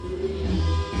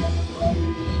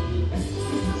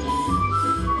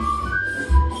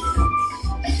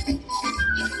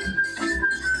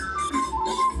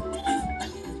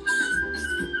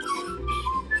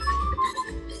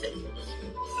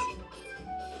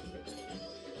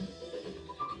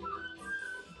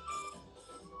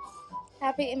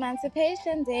Happy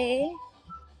Emancipation Day.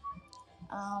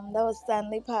 That was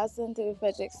Stanley passing through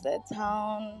Frederickstead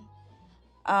town.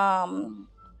 Um,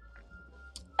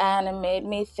 and it made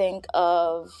me think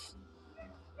of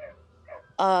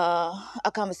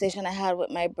a conversation I had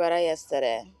with my brother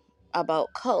yesterday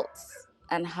about cults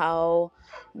and how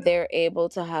they're able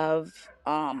to have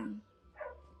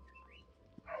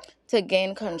to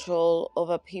gain control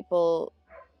over people.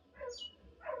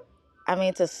 I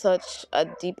mean, to such a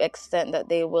deep extent that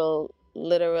they will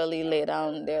literally lay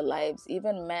down their lives.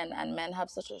 Even men, and men have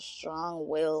such a strong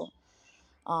will,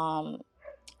 um,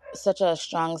 such a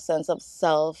strong sense of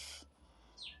self.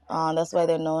 That's why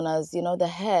they're known as, the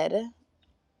head.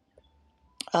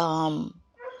 Um,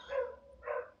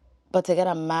 but to get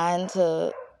a man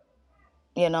to,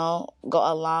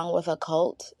 go along with a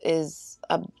cult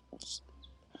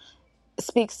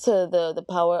speaks to the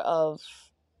power of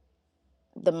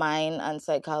the mind and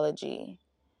psychology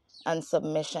and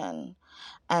submission.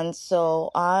 And so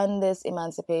on this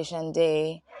Emancipation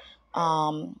Day,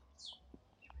 um,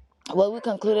 what we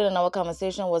concluded in our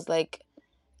conversation was like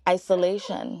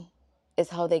isolation is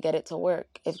how they get it to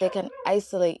work. If they can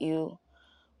isolate you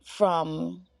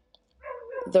from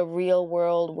the real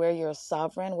world where you're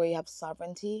sovereign, where you have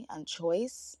sovereignty and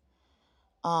choice,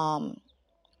 um,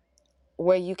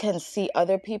 where you can see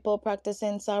other people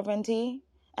practicing sovereignty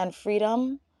and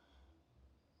freedom,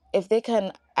 if they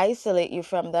can isolate you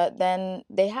from that, then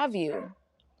they have you.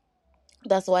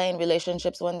 That's why in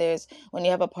relationships, when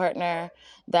you have a partner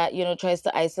that tries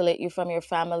to isolate you from your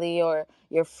family or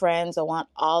your friends or want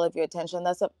all of your attention,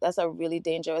 that's a really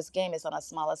dangerous game. It's on a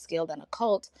smaller scale than a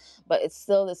cult, but it's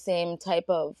still the same type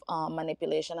of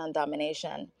manipulation and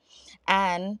domination.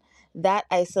 And that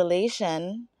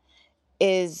isolation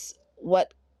is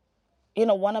what,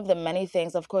 one of the many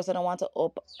things. Of course, I don't want to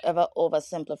ever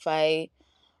oversimplify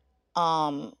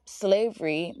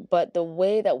slavery, but the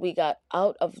way that we got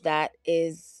out of that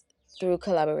is through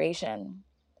collaboration,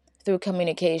 through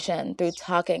communication, through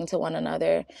talking to one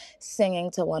another,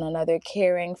 singing to one another,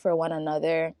 caring for one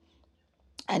another,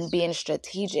 and being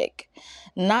strategic,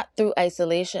 not through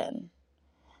isolation.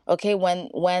 Okay,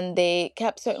 when they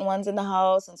kept certain ones in the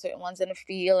house and certain ones in the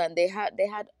field, and they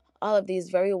had all of these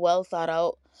very well thought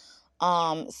out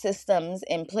systems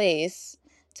in place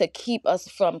to keep us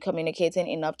from communicating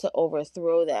enough to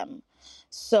overthrow them.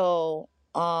 So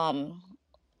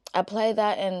apply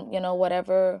that in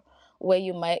whatever way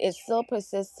you might. It still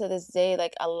persists to this day.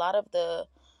 Like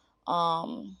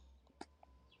um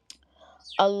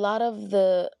a lot of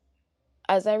the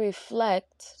as I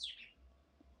reflect,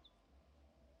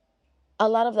 a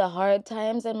lot of the hard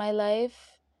times in my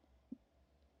life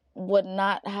would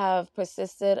not have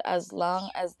persisted as long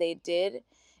as they did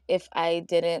if I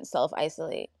didn't self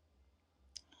isolate.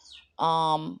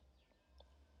 um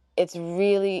it's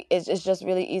just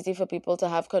really easy for people to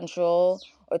have control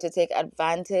or to take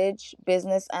advantage,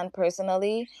 business and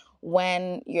personally,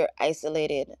 when you're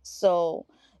isolated. So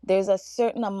there's a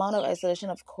certain amount of isolation,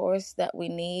 of course, that we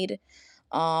need.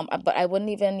 But I wouldn't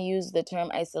even use the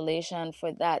term isolation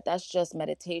for that. That's just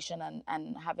meditation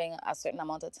and having a certain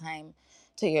amount of time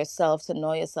to yourself, to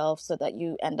know yourself, so that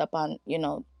you end up on,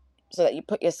 so that you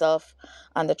put yourself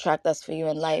on the track that's for you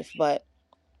in life. But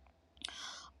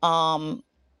um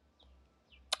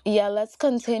yeah, let's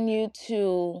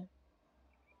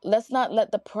not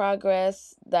let the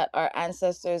progress that our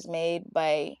ancestors made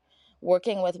by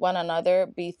working with one another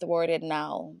be thwarted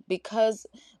now, because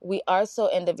we are so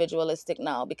individualistic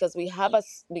now, because we have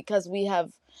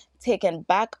taken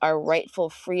back our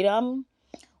rightful freedom.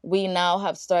 We now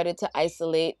have started to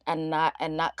isolate and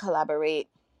not collaborate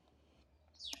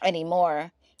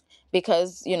anymore,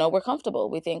 because we're comfortable.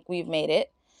 We think we've made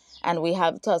it, and we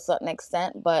have to a certain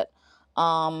extent. But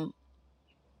um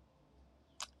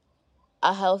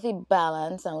a healthy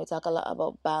balance, and we talk a lot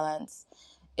about balance,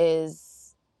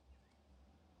 is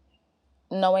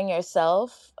knowing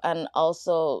yourself and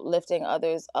also lifting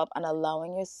others up and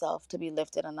allowing yourself to be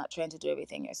lifted and not trying to do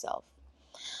everything yourself.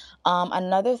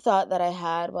 Another thought that I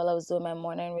had while I was doing my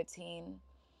morning routine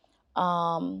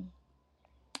um,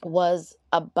 was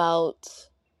about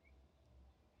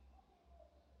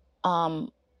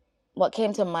what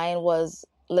came to mind was,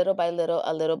 little by little,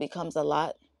 a little becomes a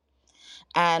lot.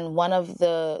 And one of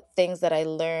the things that I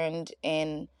learned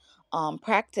in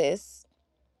practice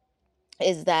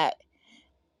is that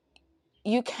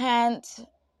you can't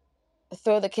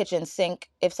throw the kitchen sink.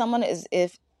 If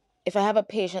I have a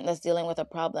patient that's dealing with a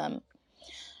problem,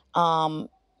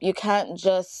 you can't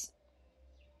just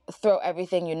throw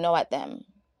everything at them.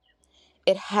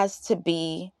 It has to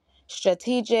be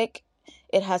strategic.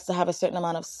 It has to have a certain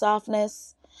amount of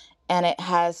softness, and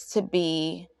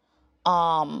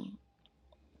um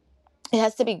it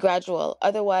has to be gradual.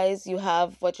 Otherwise, you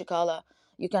have what you call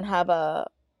you can have a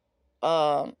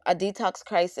detox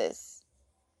crisis,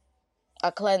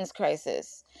 a cleanse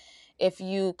crisis. If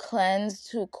you cleanse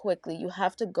too quickly, you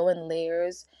have to go in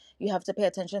layers. You have to pay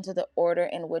attention to the order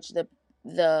in which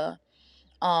the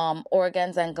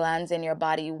organs and glands in your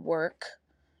body work.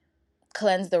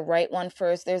 Cleanse the right one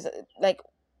first. There's like,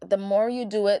 the more you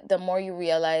do it, the more you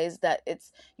realize that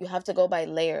you have to go by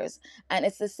layers. And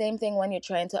it's the same thing when you're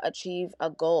trying to achieve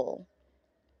a goal.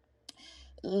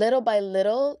 Little by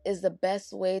little is the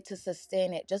best way to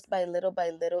sustain it. Just by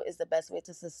little is the best way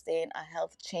to sustain a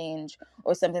health change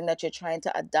or something that you're trying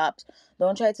to adopt.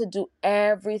 Don't try to do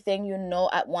everything you know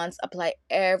at once, apply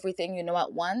everything you know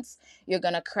at once. You're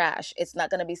going to crash. It's not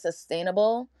going to be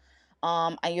sustainable.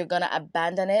 And you're gonna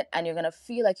abandon it, and you're gonna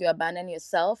feel like you abandon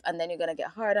yourself, and then you're gonna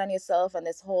get hard on yourself, and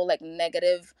this whole like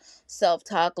negative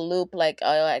self-talk loop, like,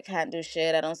 oh, I can't do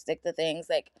shit, I don't stick to things.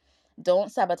 Like,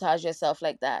 don't sabotage yourself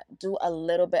like that. Do a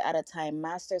little bit at a time.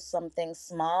 Master something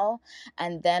small,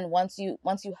 and then once you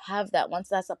have that, once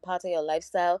that's a part of your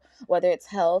lifestyle, whether it's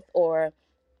health or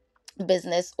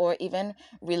business or even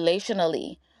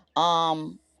relationally,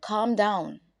 calm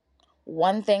down.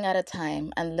 One thing at a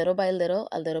time, and little by little,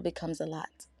 a little becomes a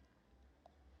lot.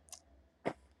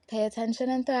 Pay attention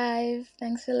and thrive.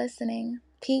 Thanks for listening.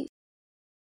 Peace.